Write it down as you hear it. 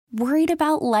Worried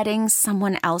about letting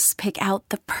someone else pick out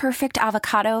the perfect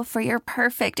avocado for your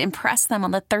perfect impress them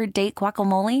on the third date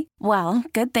guacamole? Well,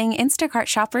 good thing Instacart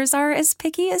shoppers are as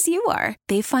picky as you are.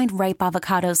 They find ripe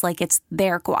avocados like it's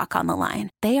their guac on the line.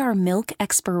 They are milk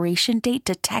expiration date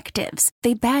detectives.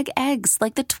 They bag eggs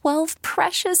like the 12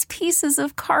 precious pieces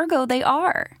of cargo they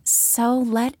are. So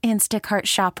let Instacart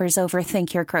shoppers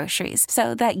overthink your groceries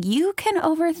so that you can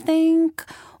overthink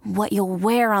what you'll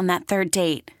wear on that third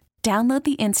date. Download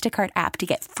the Instacart app to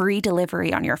get free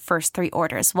delivery on your first 3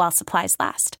 orders while supplies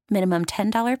last. Minimum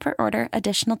 $10 per order.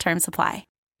 Additional terms apply.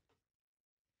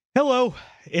 Hello,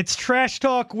 it's Trash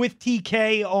Talk with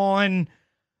TK on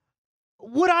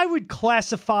what I would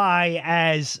classify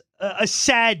as a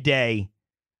sad day,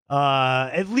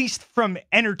 at least from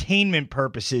entertainment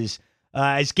purposes,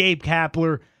 as Gabe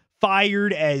Kapler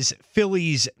fired as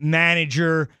Phillies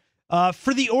manager.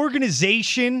 For the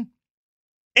organization,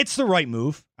 it's the right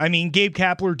move. I mean, Gabe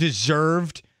Kapler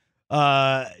deserved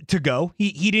to go.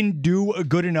 He didn't do a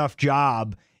good enough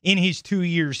job in his 2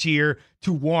 years here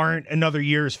to warrant another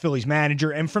year as Phillies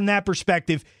manager. And from that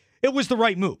perspective, it was the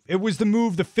right move. It was the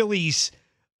move the Phillies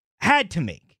had to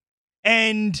make.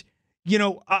 And, you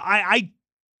know, I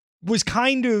was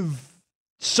kind of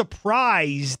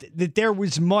surprised that there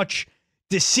was much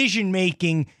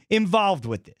decision-making involved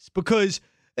with this because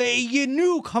you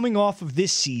knew coming off of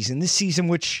this season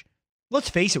which, let's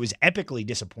face it, was epically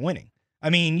disappointing. I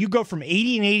mean, you go from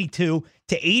 80 and 82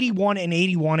 to 81 and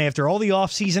 81 after all the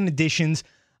offseason additions.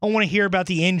 I don't want to hear about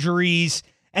the injuries,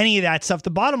 any of that stuff. The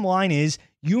bottom line is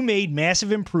you made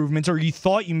massive improvements, or you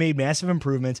thought you made massive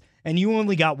improvements, and you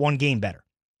only got one game better.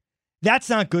 That's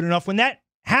not good enough. When that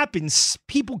happens,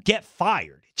 people get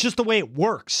fired. It's just the way it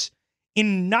works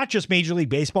in not just Major League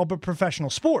Baseball, but professional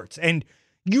sports. And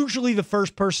usually the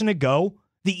first person to go,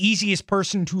 the easiest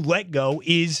person to let go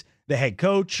is the head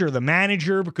coach or the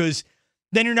manager, because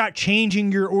then you're not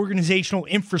changing your organizational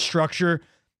infrastructure,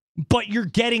 but you're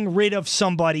getting rid of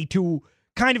somebody to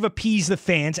kind of appease the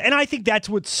fans. And I think that's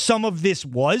what some of this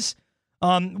was.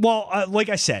 Like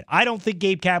I said, I don't think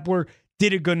Gabe Kapler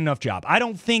did a good enough job. I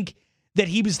don't think that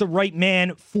he was the right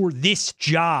man for this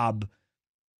job.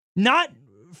 Not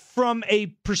from a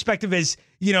perspective as,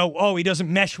 you know, oh, he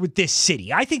doesn't mesh with this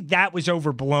city. I think that was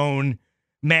overblown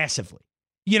massively.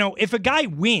 You know, if a guy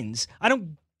wins, I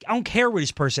don't care what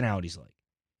his personality's like.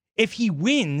 If he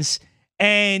wins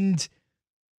and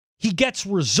he gets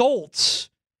results,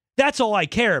 that's all I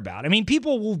care about. I mean,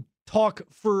 people will talk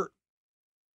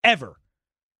forever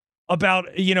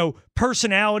about, you know,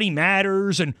 personality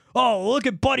matters and, oh, look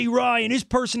at Buddy Ryan. His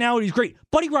personality is great.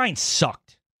 Buddy Ryan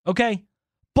sucked, okay?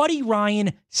 Buddy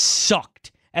Ryan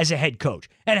sucked as a head coach.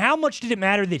 And how much did it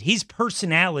matter that his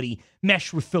personality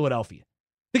meshed with Philadelphia?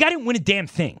 The guy didn't win a damn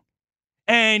thing.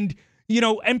 And, you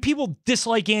know, and people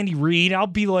dislike Andy Reid. I'll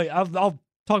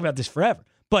talk about this forever.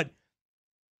 But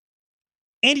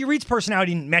Andy Reid's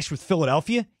personality didn't mesh with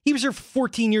Philadelphia. He was there for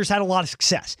 14 years, had a lot of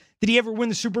success. Did he ever win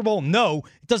the Super Bowl? No.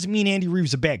 It doesn't mean Andy Reid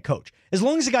was a bad coach. As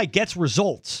long as the guy gets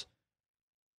results,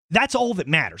 that's all that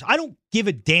matters. I don't give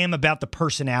a damn about the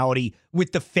personality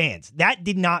with the fans. That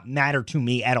did not matter to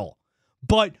me at all.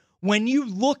 But when you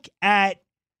look at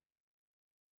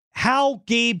how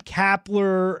Gabe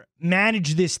Kapler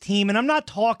managed this team, and I'm not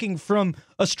talking from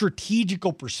a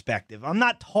strategical perspective. I'm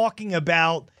not talking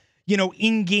about, you know,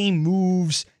 in-game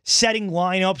moves, setting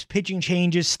lineups, pitching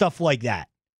changes, stuff like that.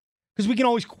 Because we can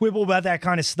always quibble about that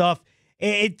kind of stuff.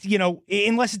 You know,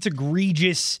 unless it's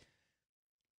egregious,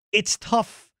 it's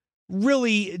tough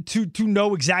really to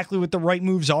know exactly what the right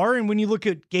moves are. And when you look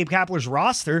at Gabe Kapler's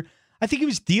roster, I think he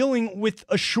was dealing with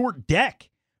a short deck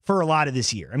for a lot of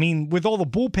this year. I mean, with all the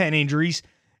bullpen injuries,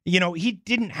 you know, he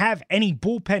didn't have any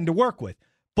bullpen to work with.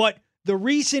 But the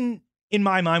reason, in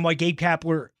my mind, why Gabe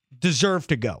Kapler deserved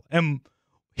to go, and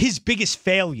his biggest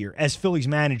failure as Phillies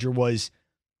manager, was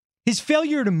his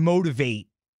failure to motivate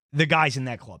the guys in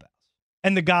that clubhouse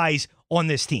and the guys on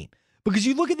this team. Because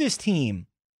you look at this team,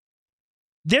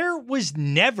 there was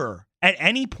never at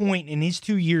any point in his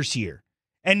 2 years here,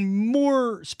 and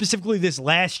more specifically this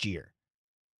last year,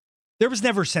 there was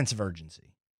never a sense of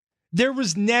urgency. There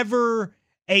was never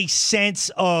a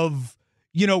sense of,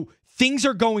 you know, things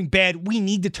are going bad. We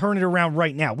need to turn it around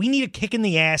right now. We need a kick in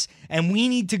the ass, and we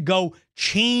need to go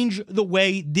change the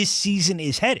way this season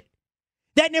is headed.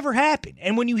 That never happened.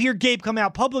 And when you hear Gabe come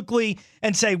out publicly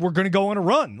and say, we're going to go on a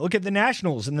run, look at the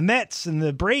Nationals and the Mets and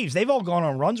the Braves. They've all gone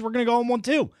on runs. We're going to go on one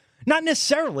too. Not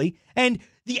necessarily. And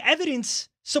the evidence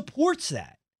supports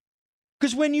that.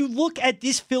 Because when you look at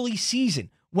this Philly season,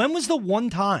 when was the one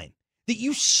time that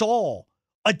you saw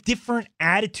a different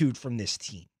attitude from this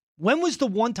team? When was the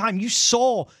one time you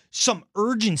saw some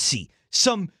urgency,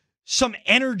 some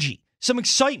energy, some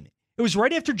excitement? It was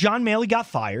right after John Maley got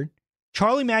fired.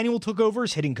 Charlie Manuel took over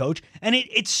as hitting coach, and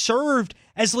it served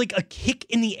as like a kick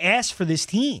in the ass for this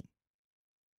team.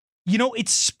 You know, it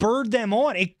spurred them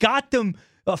on. It got them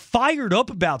fired up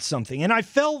about something. And I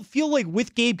feel like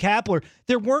with Gabe Kapler,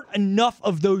 there weren't enough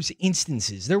of those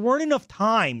instances. There weren't enough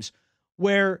times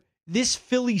where this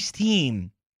Phillies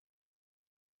team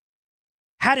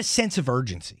had a sense of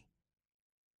urgency.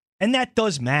 And that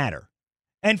does matter.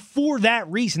 And for that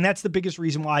reason, that's the biggest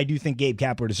reason why I do think Gabe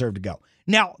Kapler deserved to go.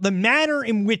 Now, the manner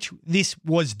in which this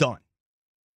was done,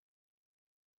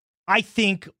 I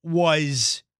think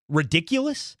was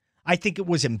ridiculous. I think it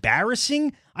was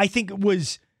embarrassing. I think it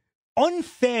was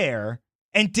unfair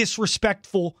and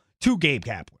disrespectful to Gabe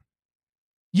Kapler.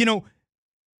 You know,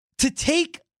 to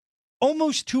take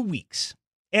almost 2 weeks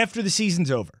after the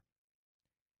season's over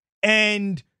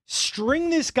and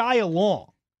string this guy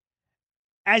along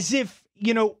as if,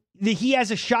 you know, that he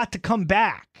has a shot to come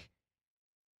back.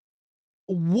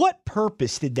 What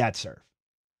purpose did that serve?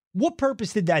 What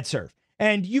purpose did that serve?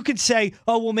 And you could say,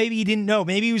 oh, well, maybe he didn't know.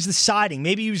 Maybe he was deciding.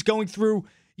 Maybe he was going through,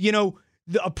 you know,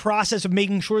 a process of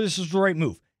making sure this was the right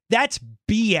move. That's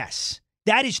BS.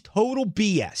 That is total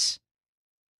BS.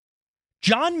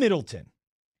 John Middleton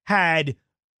had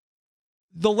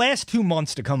the last 2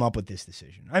 months to come up with this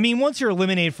decision. I mean, once you're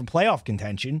eliminated from playoff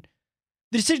contention,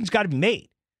 the decision's got to be made.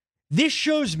 This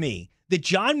shows me that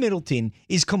John Middleton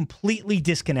is completely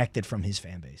disconnected from his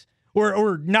fan base.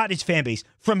 Or not his fan base,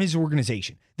 from his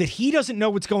organization. That he doesn't know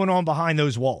what's going on behind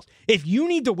those walls. If you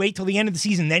need to wait till the end of the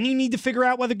season, then you need to figure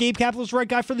out whether Gabe Kapler is the right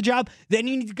guy for the job. Then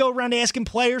you need to go around asking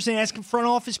players and asking front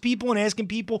office people and asking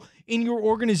people in your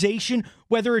organization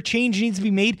whether a change needs to be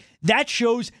made. That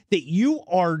shows that you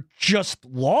are just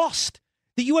lost.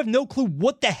 That you have no clue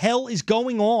what the hell is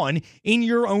going on in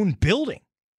your own building.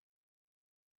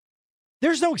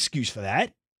 There's no excuse for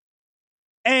that.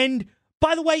 And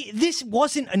by the way, this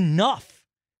wasn't enough.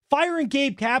 Firing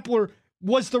Gabe Kapler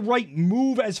was the right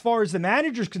move as far as the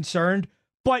manager's concerned,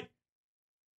 but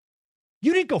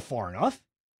you didn't go far enough.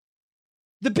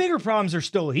 The bigger problems are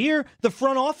still here. The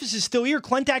front office is still here.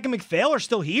 Klentak and MacPhail are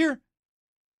still here.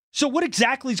 So what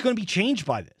exactly is going to be changed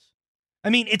by this?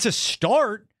 I mean, it's a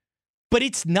start, but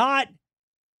it's not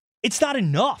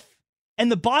enough.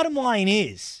 And the bottom line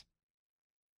is,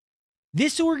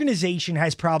 this organization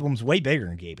has problems way bigger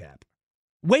than Gabe Kapler.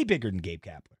 Way bigger than Gabe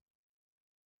Kapler.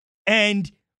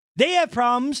 And they have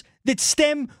problems that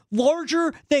stem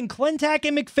larger than Klentak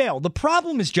and MacPhail. The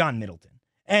problem is John Middleton.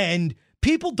 And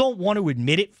people don't want to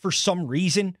admit it for some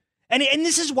reason. And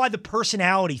this is why the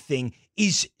personality thing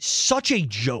is such a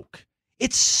joke.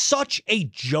 It's such a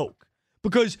joke.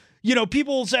 Because, you know,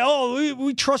 people will say, oh,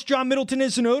 we trust John Middleton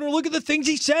as an owner. Look at the things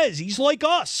he says. He's like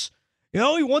us. You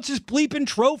know, he wants his bleeping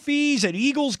trophies at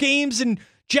Eagles games and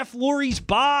Jeff Lurie's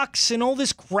box and all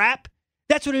this crap.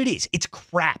 That's what it is. It's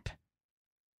crap.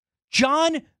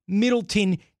 John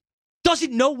Middleton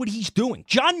doesn't know what he's doing.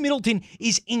 John Middleton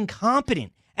is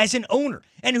incompetent as an owner.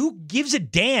 And who gives a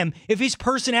damn if his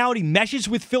personality meshes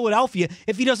with Philadelphia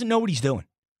if he doesn't know what he's doing?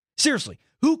 Seriously,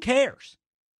 who cares?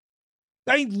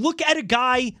 I mean, look at a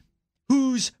guy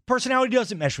whose personality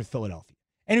doesn't mesh with Philadelphia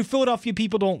and who Philadelphia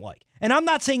people don't like. And I'm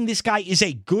not saying this guy is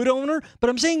a good owner, but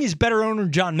I'm saying he's a better owner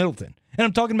than John Middleton. And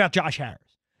I'm talking about Josh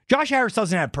Harris. Josh Harris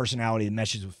doesn't have personality that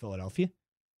meshes with Philadelphia.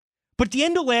 But at the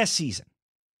end of last season,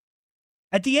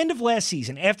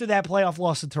 after that playoff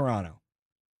loss to Toronto,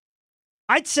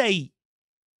 I'd say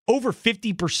over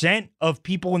 50% of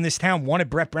people in this town wanted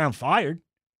Brett Brown fired.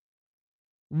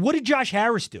 What did Josh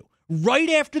Harris do? Right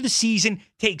after the season,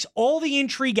 takes all the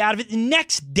intrigue out of it. The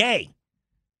next day,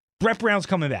 Brett Brown's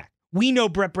coming back. We know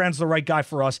Brett Brown's the right guy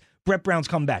for us. Brett Brown's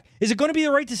coming back. Is it going to be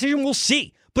the right decision? We'll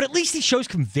see. But at least he shows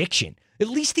conviction. At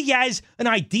least he has an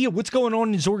idea what's going on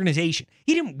in his organization.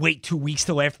 He didn't wait 2 weeks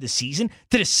till after the season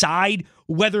to decide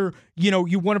whether,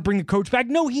 you want to bring the coach back.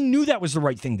 No, he knew that was the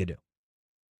right thing to do.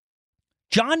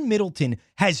 John Middleton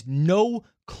has no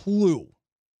clue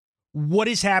what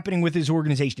is happening with his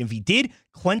organization. If he did,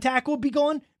 Klentak would be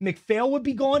gone, MacPhail would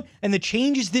be gone, and the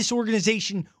changes this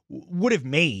organization would have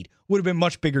made would have been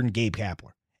much bigger than Gabe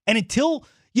Kapler. And until,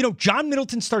 John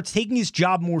Middleton starts taking his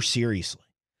job more seriously,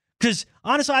 because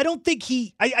honestly, I don't think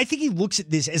I think he looks at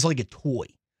this as like a toy.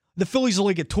 The Phillies are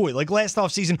like a toy. Like last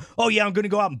offseason, oh yeah, I'm going to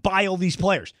go out and buy all these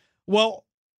players. Well,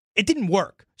 it didn't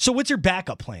work. So what's your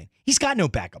backup plan? He's got no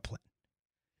backup plan.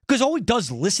 Because all he does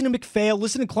is listen to MacPhail,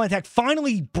 listen to Klentak,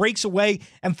 finally breaks away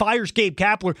and fires Gabe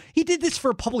Kapler. He did this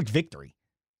for a public victory.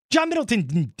 John Middleton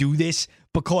didn't do this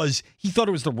because he thought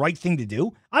it was the right thing to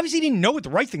do. Obviously, he didn't know what the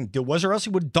right thing to do was, or else he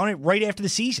would have done it right after the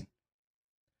season.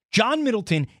 John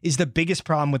Middleton is the biggest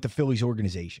problem with the Phillies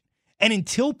organization. And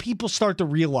until people start to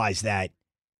realize that,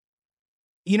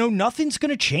 nothing's going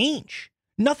to change.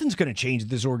 Nothing's going to change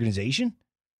with this organization.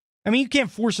 I mean, you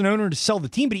can't force an owner to sell the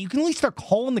team, but you can at least start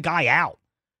calling the guy out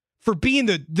for being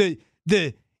the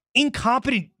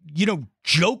incompetent,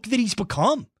 joke that he's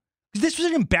become. Because this was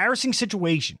an embarrassing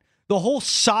situation. The whole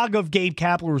saga of Gabe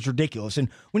Kapler was ridiculous. And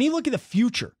when you look at the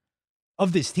future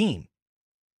of this team,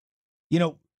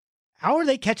 how are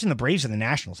they catching the Braves and the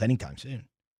Nationals anytime soon?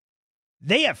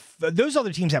 Those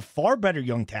other teams have far better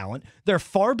young talent. They're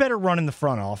far better run in the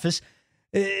front office.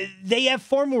 They have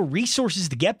far more resources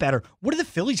to get better. What are the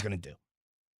Phillies going to do?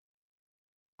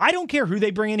 I don't care who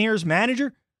they bring in here as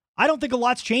manager. I don't think a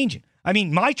lot's changing. I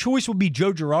mean, my choice would be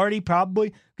Joe Girardi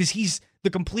probably because he's the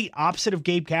complete opposite of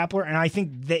Gabe Kapler, and I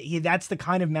think that's the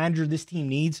kind of manager this team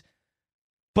needs.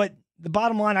 But the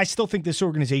bottom line, I still think this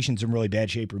organization's in really bad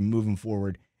shape moving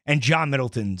forward, and John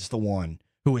Middleton's the one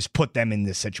who has put them in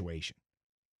this situation.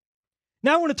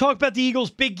 Now I want to talk about the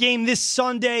Eagles' big game this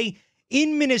Sunday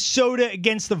in Minnesota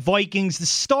against the Vikings, the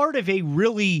start of a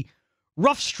really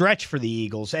rough stretch for the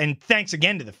Eagles, and thanks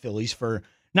again to the Phillies for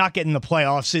not getting the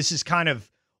playoffs. This is kind of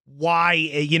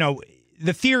why,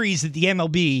 the theory is that the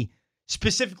MLB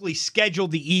specifically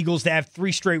scheduled the Eagles to have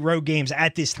 3 straight road games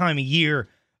at this time of year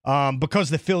because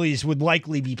the Phillies would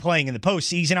likely be playing in the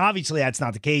postseason. Obviously, that's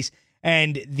not the case,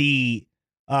 and the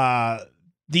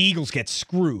Eagles get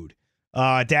screwed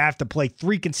to have to play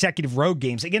 3 consecutive road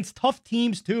games against tough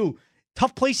teams, too.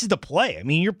 Tough places to play. I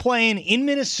mean, you're playing in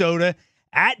Minnesota,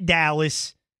 at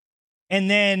Dallas, and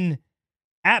then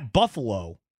at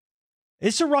Buffalo.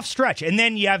 It's a rough stretch. And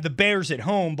then you have the Bears at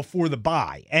home before the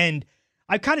bye. And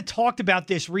I've kind of talked about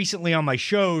this recently on my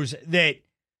shows that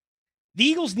the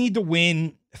Eagles need to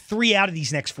win 3 out of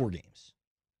these next 4 games.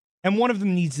 And one of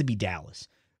them needs to be Dallas.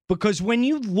 Because when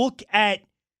you look at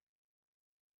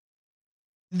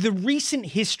the recent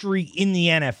history in the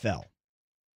NFL,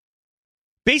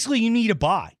 basically you need a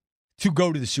bye to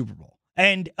go to the Super Bowl.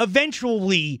 And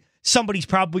eventually somebody's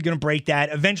probably going to break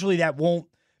that. Eventually that won't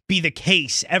be the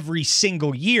case every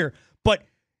single year. But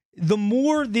the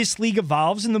more this league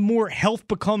evolves and the more health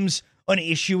becomes an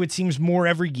issue, it seems more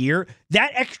every year,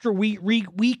 that extra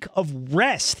week of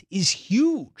rest is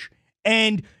huge.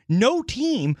 And no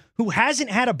team who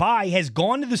hasn't had a bye has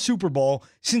gone to the Super Bowl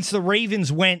since the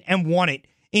Ravens went and won it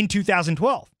in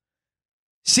 2012.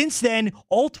 Since then,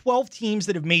 all 12 teams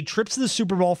that have made trips to the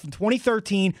Super Bowl from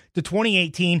 2013 to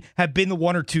 2018 have been the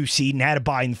 1 or 2 seed and had a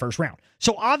bye in the first round.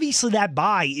 So obviously that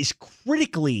bye is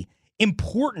critically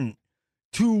important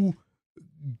to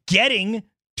getting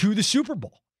to the Super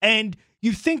Bowl. And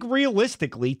you think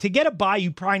realistically, to get a bye,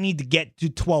 you probably need to get to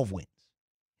 12 wins.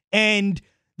 And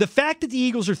the fact that the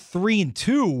Eagles are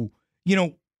 3-2,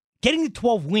 getting to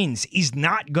 12 wins is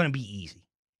not going to be easy.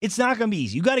 It's not going to be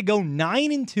easy. You got to go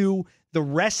 9-2 the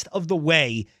rest of the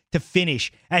way to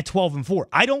finish at 12-4.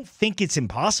 I don't think it's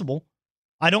impossible.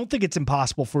 I don't think it's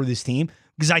impossible for this team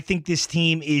because I think this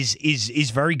team is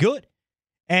very good.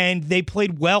 And they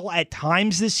played well at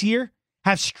times this year,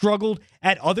 have struggled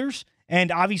at others.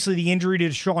 And obviously the injury to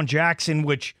Deshaun Jackson,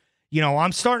 which,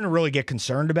 I'm starting to really get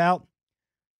concerned about.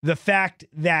 The fact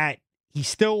that he's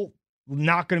still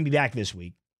not going to be back this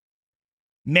week,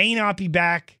 may not be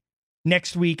back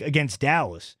next week against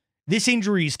Dallas. This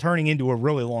injury is turning into a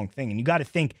really long thing. And you got to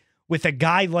think with a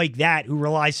guy like that who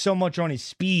relies so much on his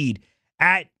speed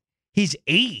at his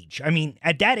age. I mean,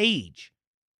 at that age,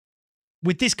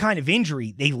 with this kind of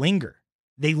injury, they linger.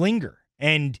 They linger.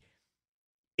 And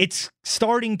it's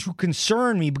starting to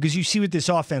concern me because you see what this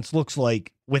offense looks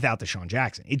like without Deshaun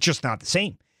Jackson. It's just not the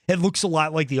same. It looks a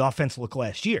lot like the offense looked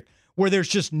last year, where there's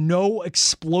just no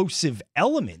explosive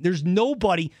element. There's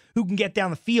nobody who can get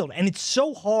down the field. And it's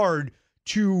so hard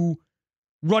to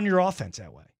run your offense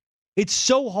that way. It's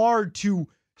so hard to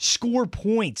score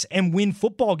points and win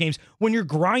football games when you're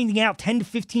grinding out 10 to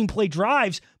 15 play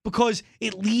drives because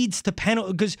it leads to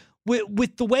penalty. Because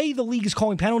with the way the league is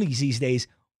calling penalties these days,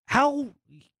 how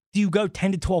do you go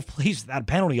 10 to 12 plays without a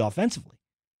penalty offensively?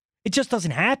 It just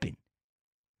doesn't happen.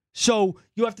 So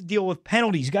you have to deal with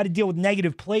penalties. You got to deal with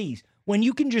negative plays. When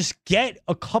you can just get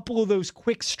a couple of those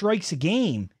quick strikes a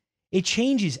game, it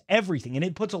changes everything. And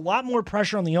it puts a lot more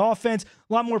pressure on the offense,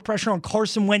 a lot more pressure on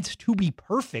Carson Wentz to be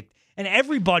perfect, and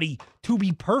everybody to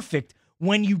be perfect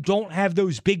when you don't have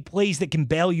those big plays that can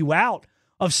bail you out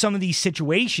of some of these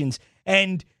situations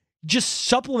and just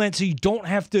supplement so you don't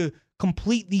have to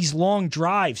complete these long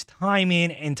drives time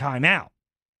in and time out.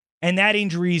 And that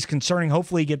injury is concerning.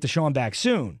 Hopefully get Deshaun back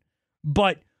soon.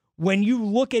 But when you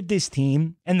look at this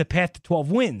team and the path to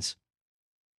 12 wins,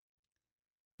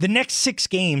 the next 6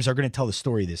 games are going to tell the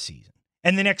story this season.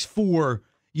 And the next 4,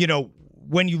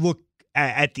 when you look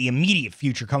at the immediate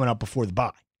future coming up before the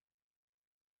bye.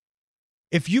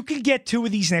 If you can get 2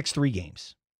 of these next 3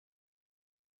 games,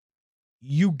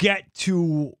 you get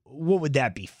to, what would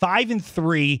that be,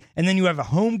 5-3, and then you have a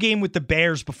home game with the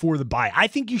Bears before the bye. I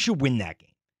think you should win that game.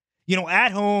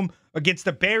 At home against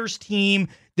the Bears team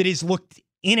that has looked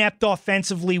inept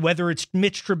offensively, whether it's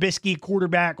Mitch Trubisky,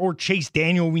 quarterback, or Chase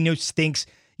Daniel, we know stinks.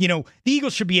 The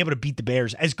Eagles should be able to beat the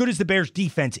Bears. As good as the Bears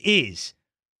defense is,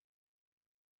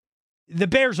 the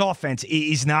Bears offense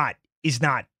is not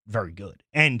very good.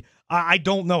 And I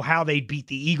don't know how they'd beat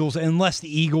the Eagles unless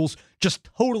the Eagles just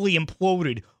totally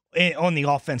imploded on the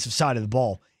offensive side of the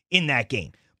ball in that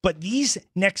game. But these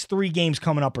next 3 games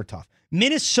coming up are tough.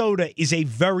 Minnesota is a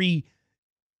very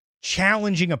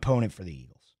challenging opponent for the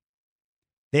Eagles.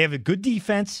 They have a good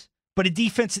defense, but a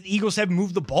defense that the Eagles haven't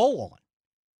moved the ball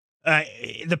on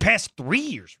the past 3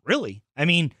 years, really. I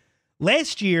mean,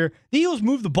 last year, the Eagles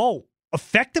moved the ball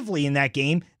effectively in that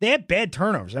game. They had bad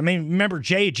turnovers. I mean, remember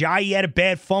Jay Ajayi had a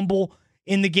bad fumble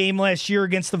in the game last year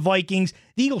against the Vikings.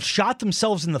 The Eagles shot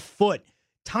themselves in the foot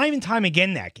time and time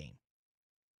again that game.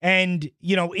 And,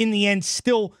 in the end,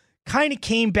 still kind of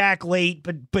came back late,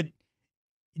 but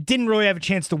didn't really have a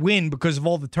chance to win because of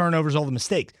all the turnovers, all the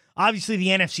mistakes. Obviously, the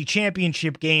NFC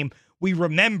Championship game, we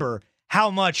remember how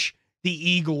much the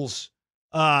Eagles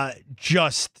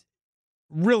just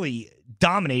really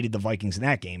dominated the Vikings in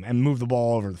that game and moved the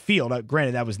ball all over the field.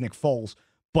 Granted, that was Nick Foles,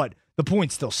 but the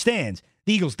point still stands.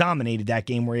 The Eagles dominated that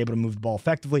game, were able to move the ball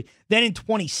effectively. Then in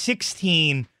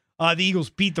 2016, the Eagles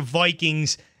beat the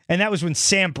Vikings, and that was when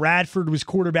Sam Bradford was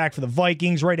quarterback for the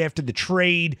Vikings, right after the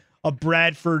trade of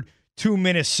Bradford to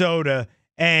Minnesota.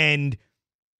 And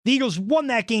the Eagles won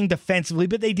that game defensively,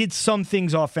 but they did some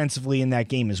things offensively in that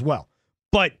game as well.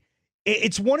 But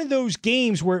it's one of those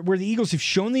games where the Eagles have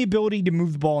shown the ability to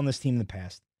move the ball on this team in the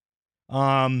past.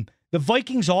 The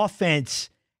Vikings offense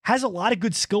has a lot of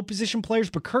good skill position players,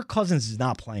 but Kirk Cousins is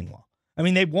not playing well. I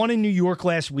mean, they won in New York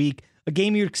last week, a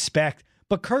game you'd expect,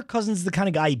 but Kirk Cousins is the kind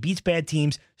of guy, he beats bad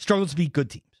teams, struggles to beat good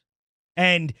teams.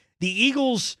 And the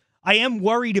Eagles, I am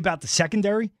worried about the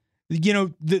secondary.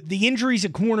 The injuries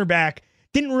at cornerback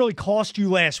didn't really cost you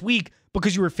last week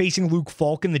because you were facing Luke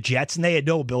Falk and the Jets, and they had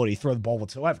no ability to throw the ball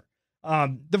whatsoever.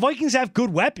 The Vikings have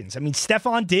good weapons. I mean,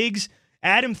 Stephon Diggs,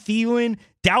 Adam Thielen,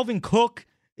 Dalvin Cook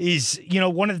is,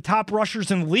 one of the top rushers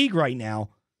in the league right now.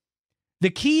 The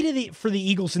key for the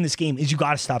Eagles in this game is you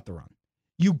got to stop the run.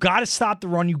 You got to stop the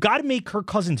run. You got to make Kirk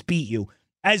Cousins beat you.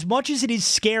 As much as it is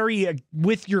scary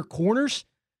with your corners,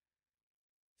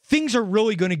 things are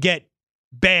really going to get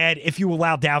bad if you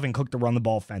allow Dalvin Cook to run the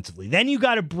ball offensively. Then you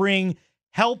got to bring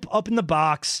help up in the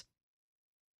box.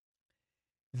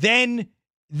 Then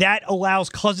that allows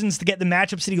Cousins to get the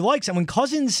matchups that he likes. And when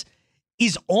Cousins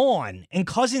is on and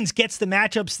Cousins gets the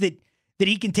matchups that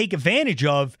he can take advantage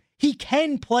of, he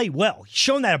can play well. He's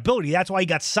shown that ability. That's why he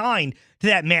got signed to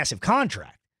that massive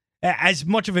contract. As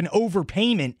much of an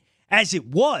overpayment as it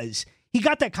was, he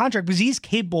got that contract because he's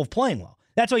capable of playing well.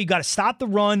 That's why you got to stop the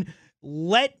run,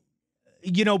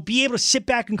 be able to sit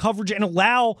back in coverage and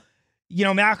allow,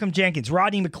 Malcolm Jenkins,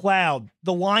 Rodney McLeod,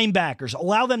 the linebackers,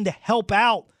 allow them to help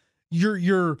out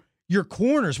your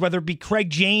corners, whether it be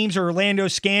Craig James or Orlando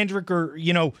Scandrick or,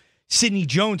 Sidney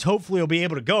Jones. Hopefully he'll be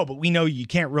able to go, but we know you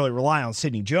can't really rely on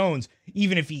Sidney Jones,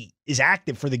 even if he is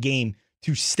active for the game,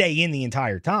 to stay in the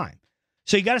entire time.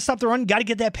 So you got to stop the run. You got to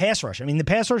get that pass rush. I mean, the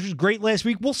pass rush was great last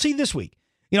week. We'll see this week.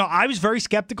 I was very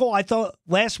skeptical. I thought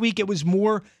last week it was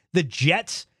more the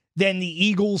Jets than the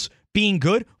Eagles being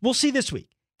good. We'll see this week.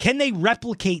 Can they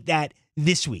replicate that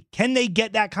this week? Can they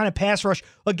get that kind of pass rush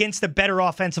against a better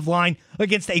offensive line,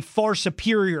 against a far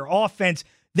superior offense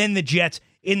than the Jets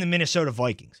in the Minnesota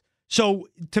Vikings? So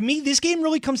to me, this game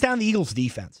really comes down to the Eagles'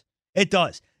 defense. It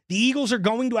does. The Eagles are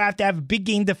going to have a big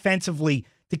game defensively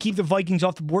to keep the Vikings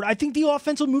off the board. I think the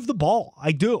offense will move the ball.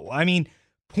 I do. I mean,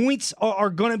 points are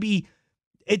going to be,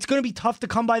 it's going to be tough to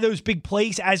come by those big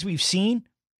plays as we've seen.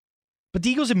 But the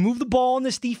Eagles have moved the ball on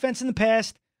this defense in the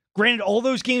past. Granted, all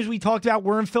those games we talked about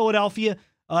were in Philadelphia.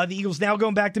 The Eagles now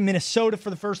going back to Minnesota for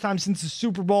the first time since the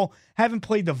Super Bowl. Haven't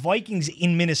played the Vikings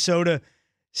in Minnesota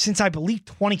since, I believe,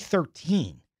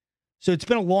 2013. So it's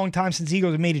been a long time since the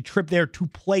Eagles have made a trip there to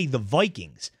play the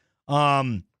Vikings.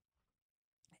 And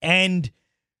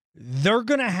they're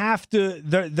going to have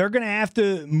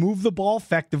to move the ball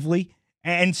effectively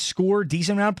and score a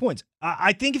decent amount of points.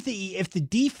 I think if the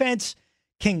defense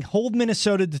can hold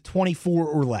Minnesota to 24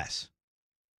 or less,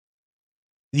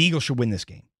 the Eagles should win this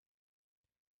game.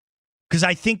 because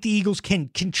I think the Eagles can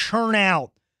churn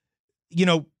out,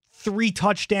 3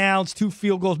 touchdowns, 2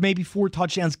 field goals, maybe 4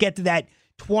 touchdowns, get to that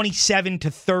 27 to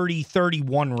 30,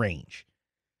 31 range.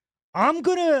 I'm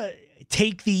going to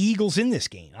take the Eagles in this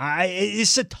game.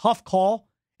 It's a tough call.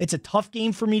 It's a tough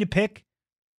game for me to pick.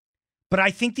 But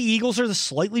I think the Eagles are the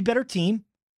slightly better team.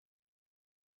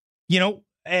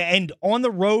 And on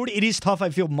the road, it is tough. I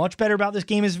feel much better about this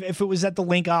game as if it was at the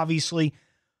Link, obviously.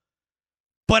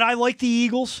 But I like the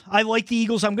Eagles. I'm going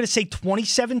to say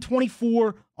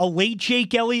 27-24, a late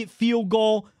Jake Elliott field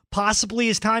goal, possibly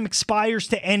as time expires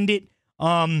to end it.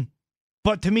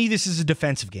 But to me, this is a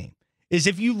defensive game.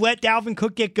 If you let Dalvin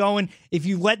Cook get going, if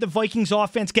you let the Vikings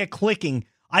offense get clicking,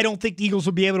 I don't think the Eagles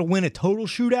will be able to win a total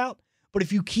shootout. But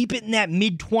if you keep it in that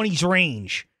mid-20s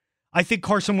range, I think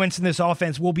Carson Wentz and this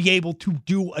offense will be able to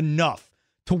do enough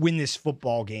to win this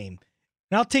football game.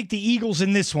 And I'll take the Eagles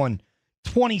in this one,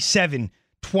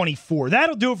 27-24.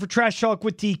 That'll do it for Trash Talk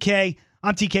with TK.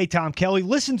 I'm TK Tom Kelly.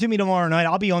 Listen to me tomorrow night.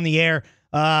 I'll be on the air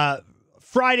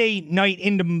Friday night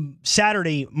into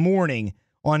Saturday morning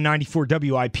on 94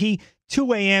 WIP,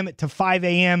 2 a.m. to 5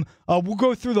 a.m. We'll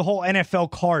go through the whole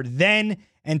NFL card then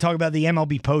and talk about the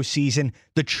MLB postseason,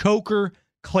 the choker,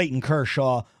 Clayton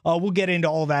Kershaw. We'll get into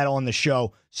all that on the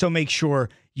show, so make sure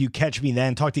you catch me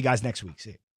then. Talk to you guys next week. See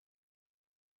you.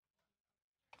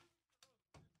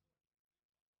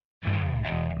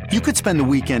 You could spend the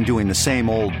weekend doing the same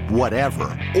old whatever,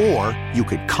 or you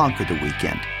could conquer the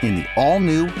weekend in the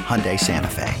all-new Hyundai Santa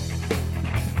Fe.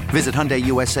 Visit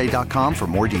HyundaiUSA.com for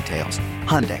more details.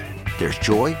 Hyundai, there's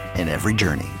joy in every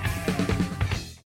journey.